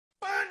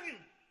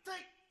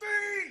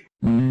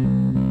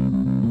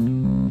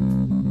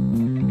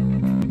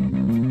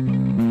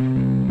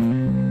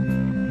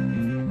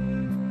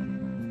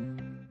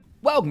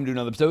welcome to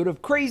another episode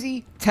of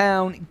Crazy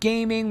Town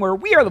Gaming, where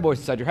we are the boys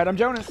inside your head. I'm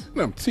Jonas.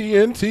 And I'm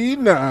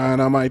TNT9.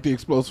 I'm Mike the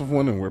Explosive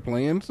One, and we're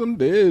playing some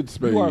Dead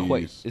Space. You are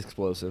quite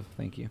explosive,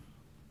 thank you.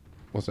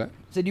 What's that?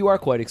 I said you are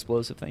quite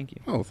explosive, thank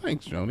you. Oh,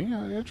 thanks,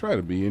 Joni. I try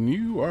to be, and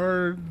you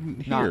are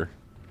here.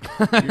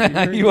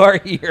 You are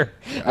here.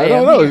 I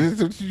don't know.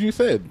 That's what you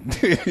said.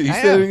 You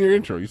said in your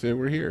intro. You said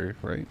we're here,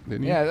 right?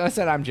 Didn't you? Yeah, I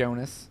said I'm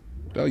Jonas.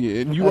 Oh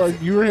yeah, and you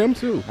are him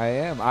too. I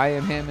am. I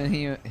am him, and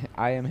he.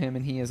 I am him,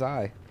 and he is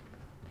I.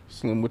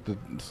 Slim with the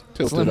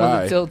tilted Slim eye.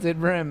 with the tilted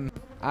rim.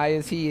 I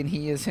is he, and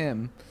he is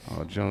him.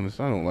 Oh,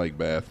 Jonas, I don't like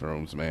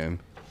bathrooms, man.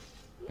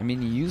 I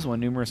mean, you use one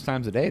numerous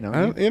times a day, don't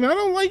you? And I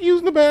don't like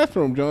using the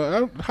bathroom,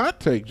 Jonas. Hot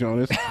take,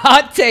 Jonas.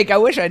 Hot take. I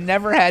wish I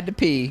never had to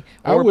pee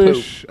or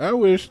poop. I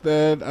wish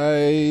that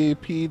I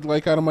peed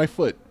like out of my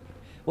foot.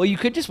 Well, you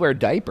could just wear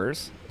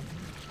diapers.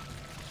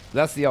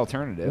 That's the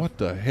alternative. What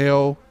the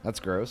hell? That's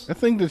gross. That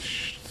thing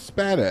just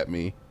spat at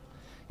me.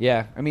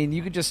 Yeah, I mean,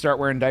 you could just start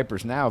wearing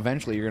diapers now.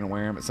 Eventually, you're going to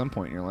wear them at some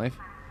point in your life.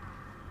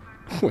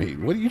 Wait,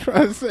 what are you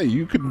trying to say?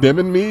 You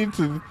condemning me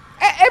to...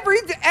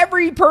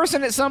 Every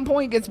person at some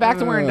point gets back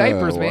to wearing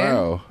diapers, man.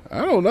 Wow.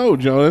 I don't know,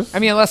 Jonas. I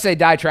mean, unless they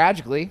die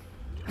tragically.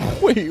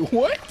 Wait,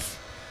 what?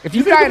 If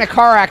you die in a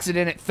car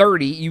accident at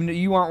 30,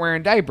 you aren't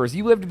wearing diapers.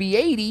 You live to be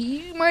 80,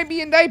 you might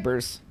be in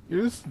diapers.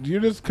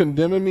 You're just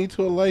condemning me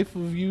to a life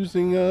of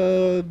using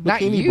bikini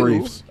Not you.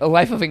 briefs. A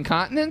life of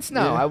incontinence?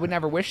 No, Yeah. I would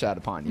never wish that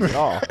upon you at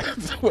all.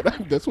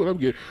 That's what I'm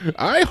getting.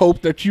 I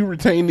hope that you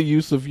retain the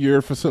use of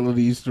your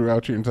facilities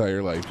throughout your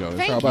entire life, Jonas.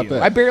 Thank How about you.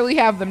 that? I barely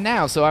have them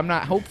now, so I'm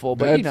not hopeful,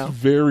 but That's you know.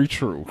 very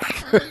true.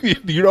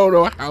 You don't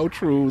know how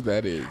true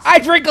that is. I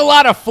drink a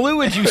lot of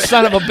fluids, you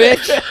son of a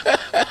bitch.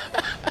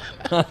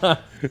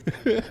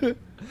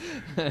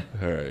 All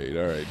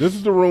right. This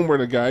is the room where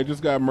the guy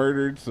just got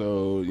murdered,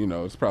 so, you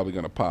know, it's probably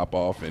going to pop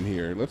off in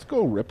here. Let's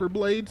go Ripper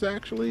Blades,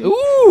 actually.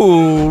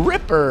 Ooh,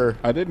 Ripper.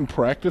 I didn't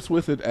practice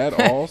with it at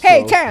all.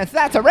 Hey, so Terrence,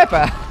 that's a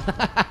Ripper.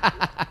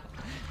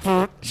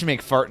 You should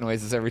make fart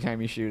noises every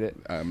time you shoot it.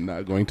 I'm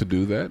not going to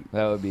do that.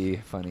 That would be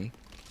funny.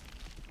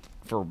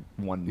 For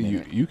 1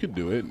 minute. You could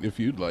do it if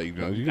you'd like. You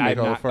can make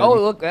all the fart. Oh,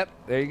 look,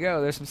 there you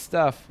go. There's some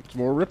stuff. It's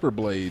more Ripper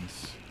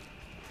Blades.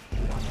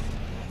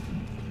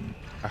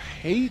 I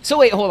hate... So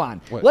wait, hold on.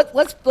 What?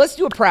 Let's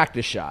do a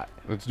practice shot.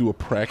 Let's do a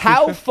practice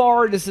How shot?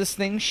 far does this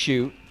thing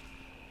shoot?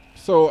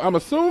 So I'm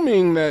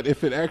assuming that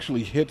if it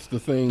actually hits the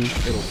thing,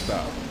 it'll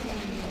stop.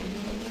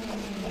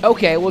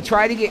 Okay, we'll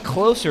try to get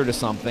closer to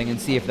something and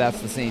see if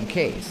that's the same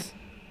case.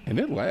 And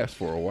it lasts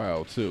for a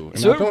while, too. And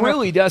So it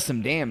really does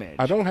some damage.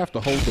 I don't have to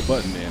hold the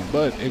button in,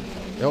 but it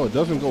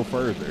doesn't go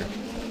further.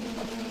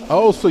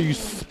 Oh, so you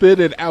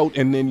spit it out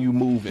and then you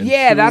move into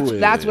Yeah,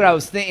 that's what I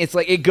was thinking. It's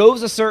like it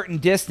goes a certain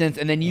distance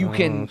and then you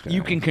can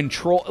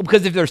control,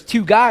 because if there's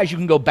two guys, you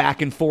can go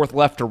back and forth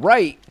left to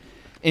right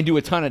and do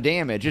a ton of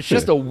damage. It's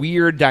just a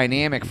weird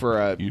dynamic for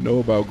a... You know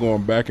about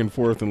going back and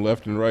forth and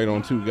left and right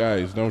on two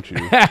guys, don't you?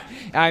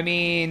 I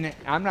mean,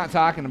 I'm not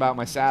talking about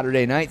my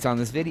Saturday nights on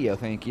this video,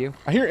 thank you.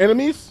 I hear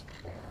enemies.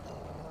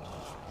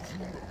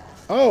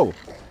 Oh,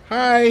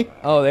 hi.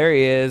 Oh, there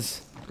he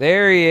is.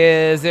 There he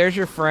is. There's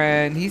your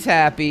friend. He's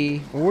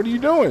happy. Well, what are you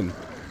doing?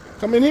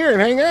 Come in here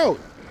and hang out.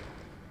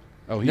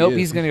 Oh, Nope,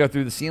 he's going to go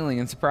through the ceiling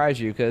and surprise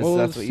you because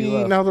that's what you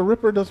love. Now the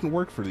Ripper doesn't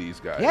work for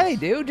these guys. Yeah, they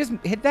do. Just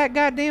hit that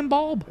goddamn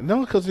bulb. No,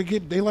 because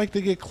they like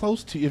to get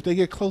close to you. If they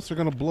get close, they're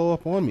going to blow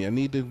up on me. I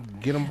need to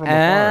get them from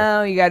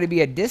afar. Oh, you got to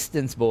be a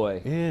distance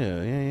boy.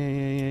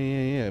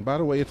 Yeah. By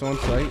the way, it's on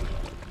site.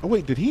 Oh,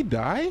 wait, did he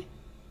die?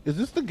 Is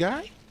this the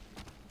guy?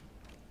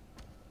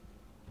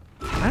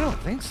 I don't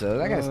think so.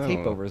 That guy's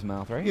tape over his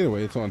mouth, right? Either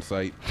way, it's on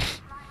site.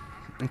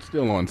 It's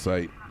still on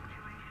site.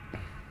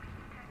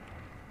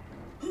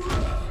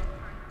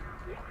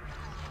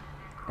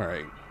 All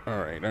right.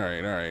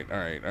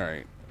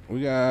 We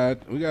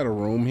got a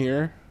room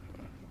here.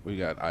 We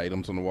got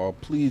items on the wall.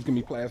 Please give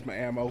me plasma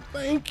ammo.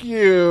 Thank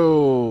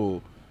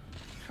you.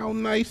 How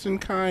nice and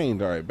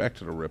kind. All right, back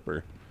to the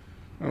Ripper.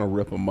 I'm gonna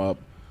rip him up.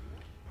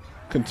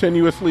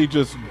 Continuously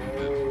just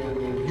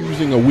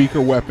using a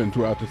weaker weapon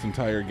throughout this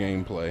entire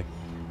gameplay.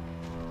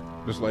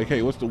 Just like,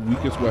 hey, what's the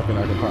weakest weapon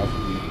I can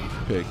possibly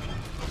pick?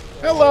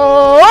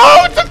 Hello!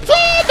 Oh, it's a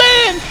tall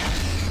man!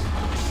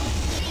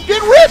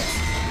 Get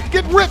ripped!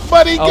 Get ripped,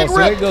 buddy! Get so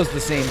ripped! it goes the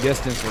same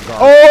distance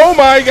regardless. Oh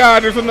my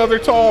God! There's another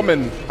tall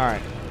man. All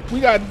right, we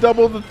got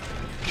double the.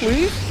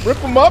 Please rip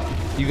him up.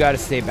 you got to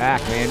stay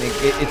back, man.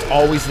 It's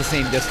always the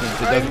same distance.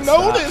 It doesn't I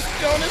know stop.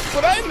 this, Jonas,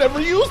 but I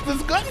never used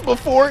this gun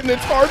before, and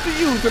it's hard to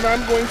use, and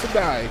I'm going to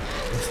die.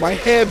 My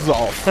head's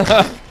off.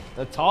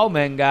 The tall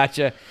men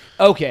gotcha.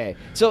 Okay,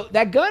 so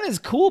that gun is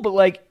cool, but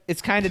like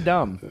it's kind of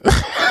dumb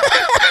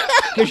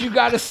because you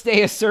got to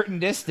stay a certain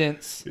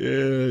distance,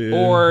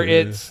 or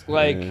it's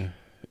like,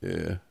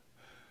 yeah.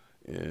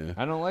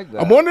 I don't like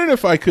that. I'm wondering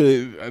if I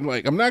could. I'm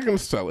not going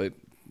to sell it.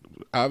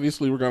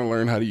 Obviously, we're going to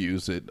learn how to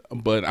use it,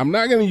 but I'm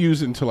not going to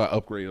use it until I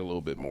upgrade a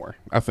little bit more.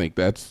 I think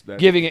that's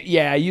giving it,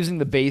 yeah, using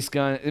the base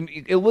gun.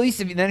 At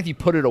least if you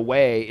put it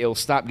away, it'll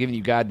stop giving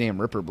you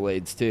goddamn Ripper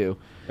blades too.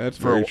 That's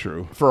very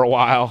true. For a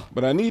while.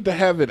 But I need to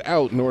have it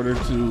out in order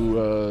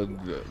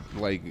to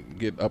like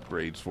get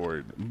upgrades for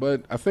it.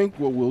 But I think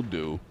what we'll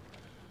do,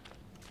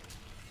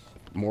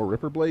 more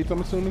Ripper blades,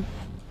 I'm assuming.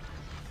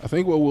 I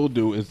think what we'll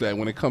do is that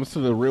when it comes to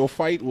the real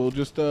fight, we'll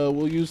just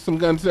we'll use some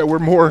guns that we're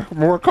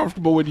more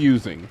comfortable with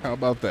using. How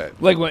about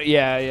that? Like what?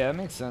 Yeah, that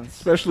makes sense.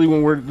 Especially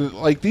when we're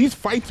like these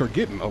fights are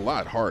getting a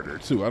lot harder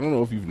too. I don't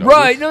know if you've noticed.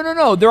 Right?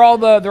 No. They're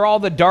all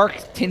the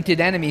dark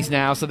tinted enemies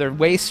now, so they're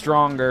way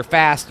stronger,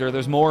 faster.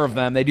 There's more of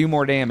them. They do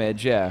more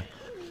damage. Yeah.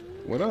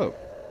 What up?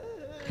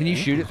 Can you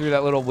shoot it through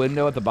that little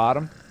window at the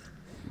bottom?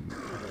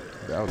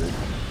 Doubt it.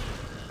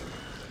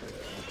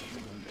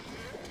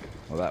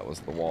 Well, that was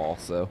the wall,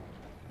 so.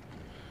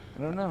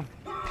 I don't know.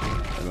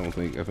 I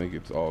think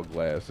it's all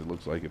glass. It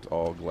looks like it's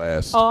all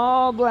glass.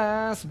 All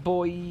glass,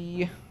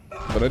 boy.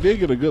 But I did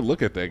get a good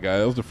look at that guy.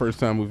 That was the first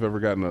time we've ever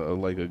gotten a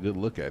good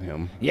look at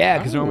him. Yeah,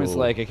 because normally it's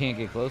like I can't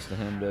get close to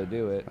him to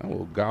do it. I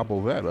will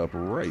gobble that up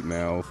right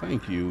now.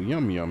 Thank you.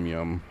 Yum, yum,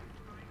 yum.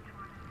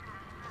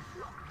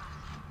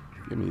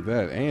 Give me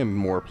that and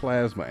more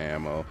plasma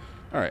ammo.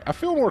 All right, I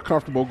feel more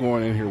comfortable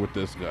going in here with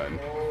this gun.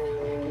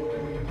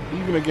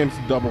 Even against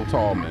double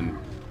tallmen.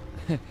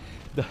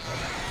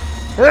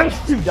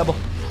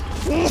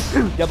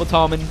 Double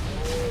Tallman.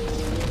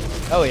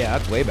 Oh yeah,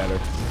 that's way better.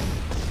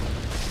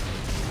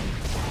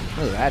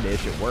 Oh, that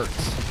ish, it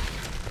works.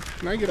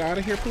 Can I get out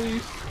of here,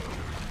 please?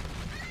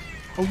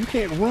 Oh, you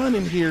can't run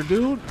in here,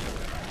 dude.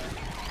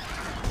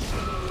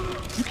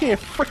 You can't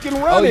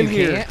freaking run in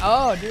here. Can't?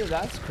 Oh, dude,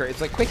 that's crazy.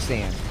 It's like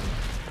quicksand.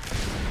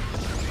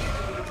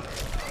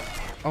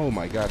 Oh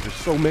my God, there's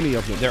so many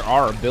of them. There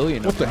are a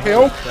billion of them. What the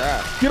hell?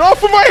 Crap. Get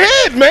off of my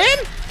head, man!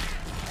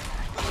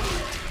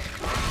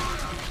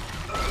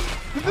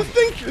 This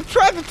thing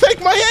tried to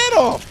take my head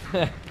off.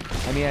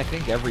 I mean, I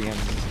think every enemy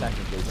is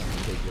technically going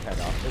to take your head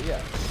off, but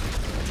yeah.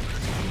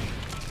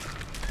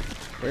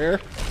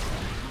 Where?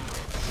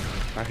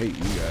 I hate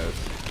you guys.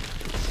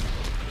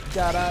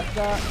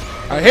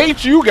 I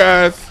hate you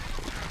guys.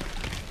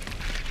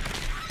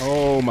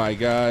 Oh my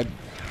God,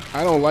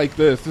 I don't like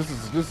this. This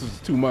is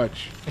too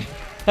much.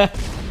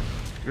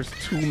 There's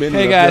too many.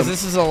 Hey guys,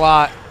 this is a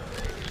lot.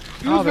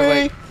 Excuse me.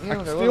 Like,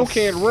 I still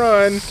can't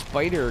run.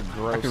 Spider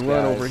gross. I can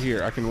run over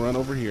here. I can run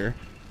over here.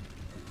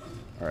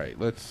 All right,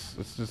 let's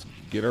just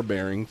get our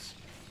bearings.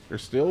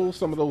 There's still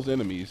some of those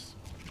enemies.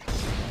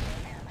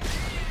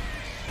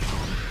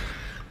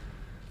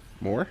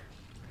 More?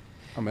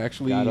 I'm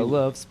actually... Gotta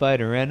love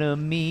spider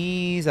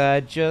enemies. I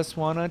just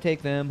want to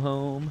take them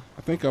home.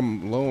 I think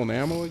I'm low on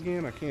ammo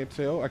again. I can't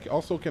tell. I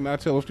also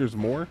cannot tell if there's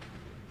more.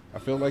 I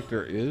feel like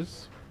there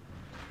is.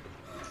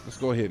 Let's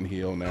go ahead and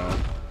heal now.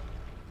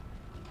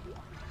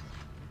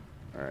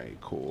 All right,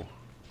 cool.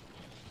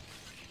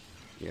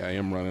 Yeah, I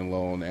am running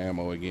low on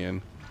ammo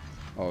again.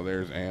 Oh,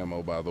 there's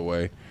ammo, by the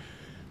way.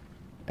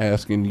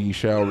 Asking ye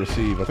shall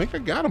receive. I think I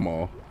got them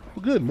all.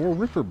 Good, more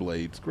Ripper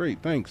blades.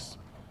 Great, thanks.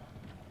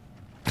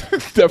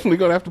 Definitely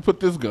gonna have to put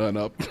this gun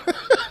up.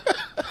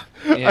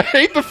 Yeah. I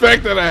hate the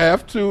fact that I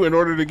have to in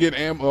order to get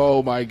ammo.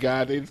 Oh my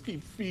God, they just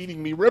keep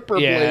feeding me Ripper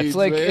blades. Yeah, it's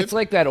like man. It's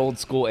like that old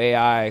school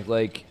AI.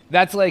 Like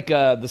that's like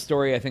the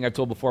story I think I've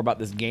told before about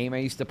this game I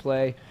used to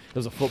play. It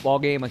was a football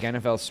game, like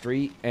NFL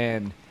Street,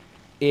 and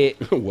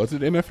it was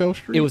it NFL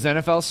Street. It was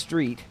NFL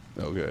Street.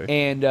 Okay.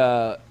 And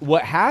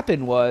what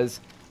happened was,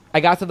 I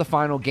got to the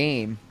final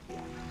game,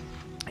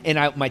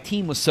 and my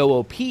team was so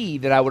OP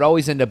that I would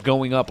always end up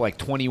going up like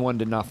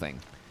 21-0.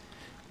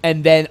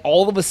 And then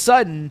all of a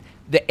sudden,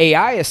 the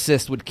AI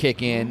assist would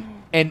kick in,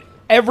 and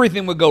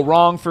everything would go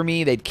wrong for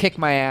me. They'd kick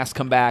my ass,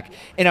 come back.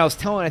 And I was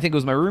telling, I think it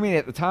was my roommate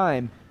at the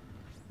time,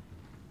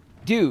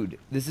 dude,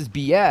 this is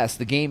BS.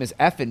 The game is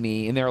effing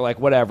me. And they were like,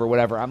 whatever.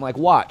 I'm like,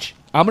 watch.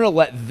 I'm going to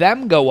let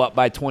them go up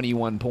by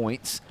 21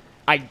 points.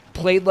 I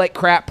played like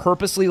crap,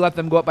 purposely let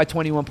them go up by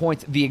 21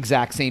 points. The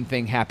exact same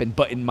thing happened,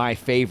 but in my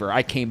favor.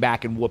 I came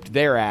back and whooped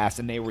their ass,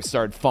 and they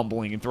started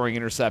fumbling and throwing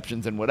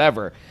interceptions and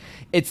whatever.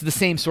 It's the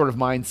same sort of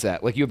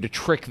mindset. Like, you have to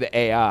trick the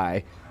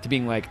AI to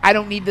being like, I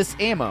don't need this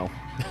ammo,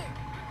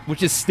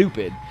 which is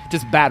stupid.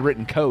 Just bad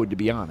written code, to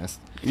be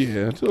honest.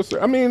 Yeah,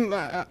 I mean,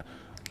 I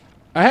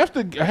have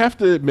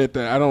to admit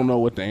that I don't know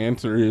what the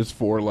answer is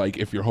for, like,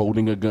 if you're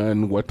holding a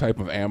gun, what type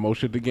of ammo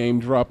should the game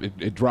drop?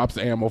 It drops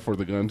ammo for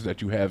the guns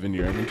that you have in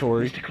your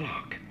inventory. Mr.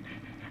 Clark,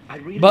 I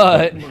really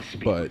must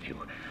speak with you.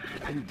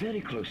 I'm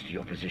very close to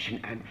your position,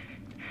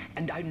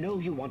 and I know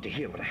you want to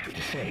hear what I have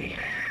to say.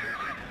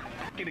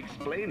 I can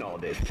explain all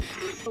this.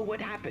 So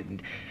what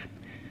happened?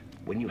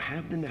 When you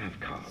have the nav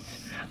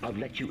cards, I'll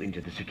let you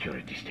into the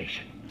security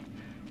station.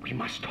 We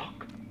must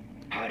talk.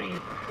 Hurry. All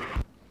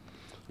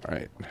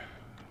right.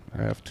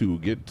 I have to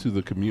get to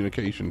the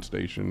communication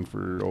station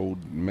for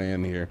old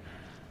man here.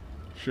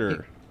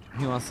 Sure.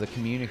 He wants to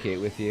communicate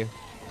with you.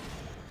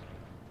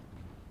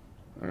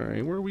 All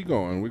right, where are we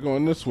going? We're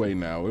going this way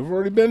now. We've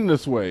already been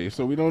this way,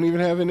 so we don't even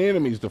have any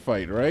enemies to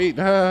fight, right?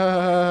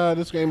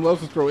 This game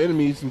loves to throw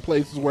enemies in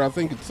places where I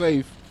think it's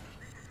safe.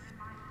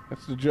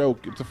 That's the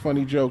joke. It's a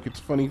funny joke. It's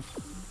a funny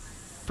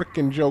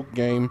frickin' joke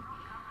game.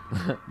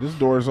 This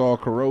door is all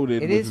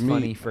corroded. It with is meat.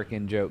 funny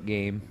frickin' joke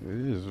game.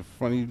 It is a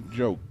funny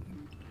joke.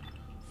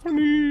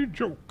 Funny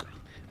joke.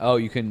 Oh,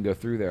 you couldn't go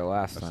through there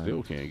last I time.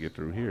 still can't get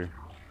through here.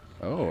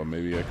 Oh,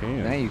 maybe I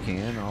can. Now you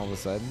can, all of a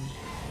sudden.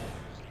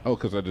 Oh,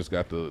 because I just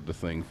got the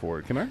thing for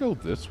it. Can I go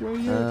this way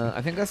yet?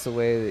 I think that's the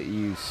way that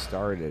you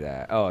started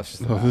at. Oh, it's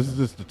just the No, bathroom. this is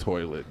just the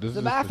toilet. This the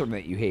is bathroom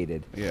that you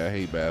hated. Yeah, I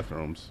hate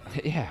bathrooms.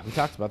 Yeah, we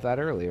talked about that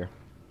earlier.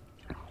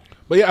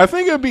 But yeah, I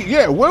think it'd be,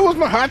 yeah, what was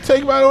my hot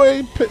take, by the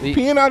way?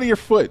 Peeing out of your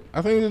foot.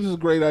 I think this is a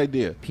great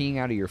idea. Peeing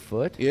out of your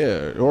foot?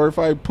 Yeah, or if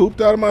I pooped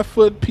out of my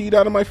foot, peed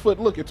out of my foot,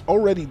 look, it's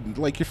already,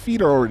 like, your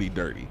feet are already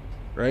dirty,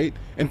 right?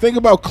 And think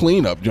about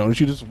cleanup, Jonas.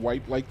 You just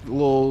wipe, like, the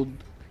little...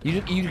 You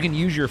can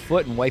use your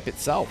foot and wipe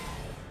itself.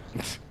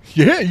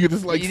 Yeah, you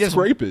just, like,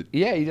 scrape it.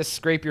 Yeah, you just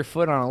scrape your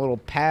foot on a little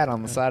pad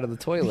on the side of the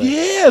toilet.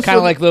 Yeah. Kind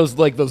of like those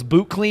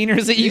boot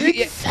cleaners that you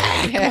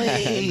Exactly. Yeah,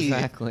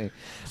 exactly.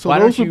 So Why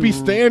those don't would be you-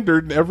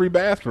 standard in every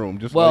bathroom.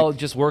 Just Well, like,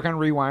 just work on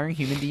rewiring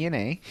human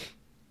DNA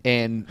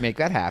and make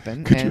that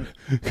happen.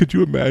 could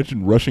you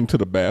imagine rushing to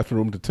the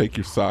bathroom to take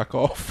your sock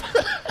off?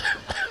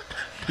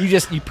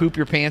 You poop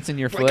your pants in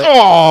your foot.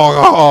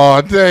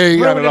 oh, dang.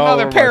 got Ruined it all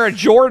another over pair my- of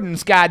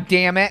Jordans, god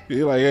damn it.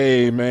 You're like,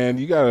 hey, man,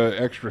 you got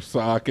an extra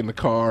sock in the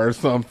car or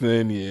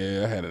something?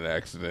 Yeah, I had an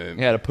accident.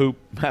 You had a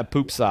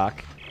poop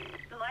sock.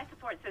 The life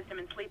support system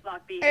in Sleep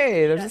Block B.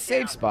 Hey, there's a shut safe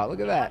down. spot. Look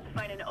at You that. have to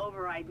find an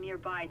override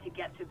nearby to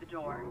get to the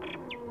door.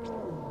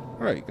 All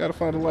right, got to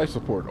find a life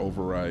support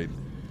override.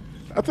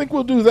 I think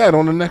we'll do that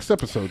on the next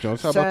episode,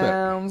 Jones. How about that?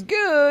 Sounds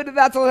good.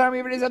 That's all the time we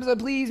have for today's episode.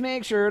 Please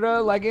make sure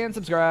to like and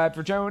subscribe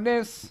for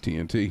Jonas.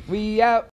 TNT. We out.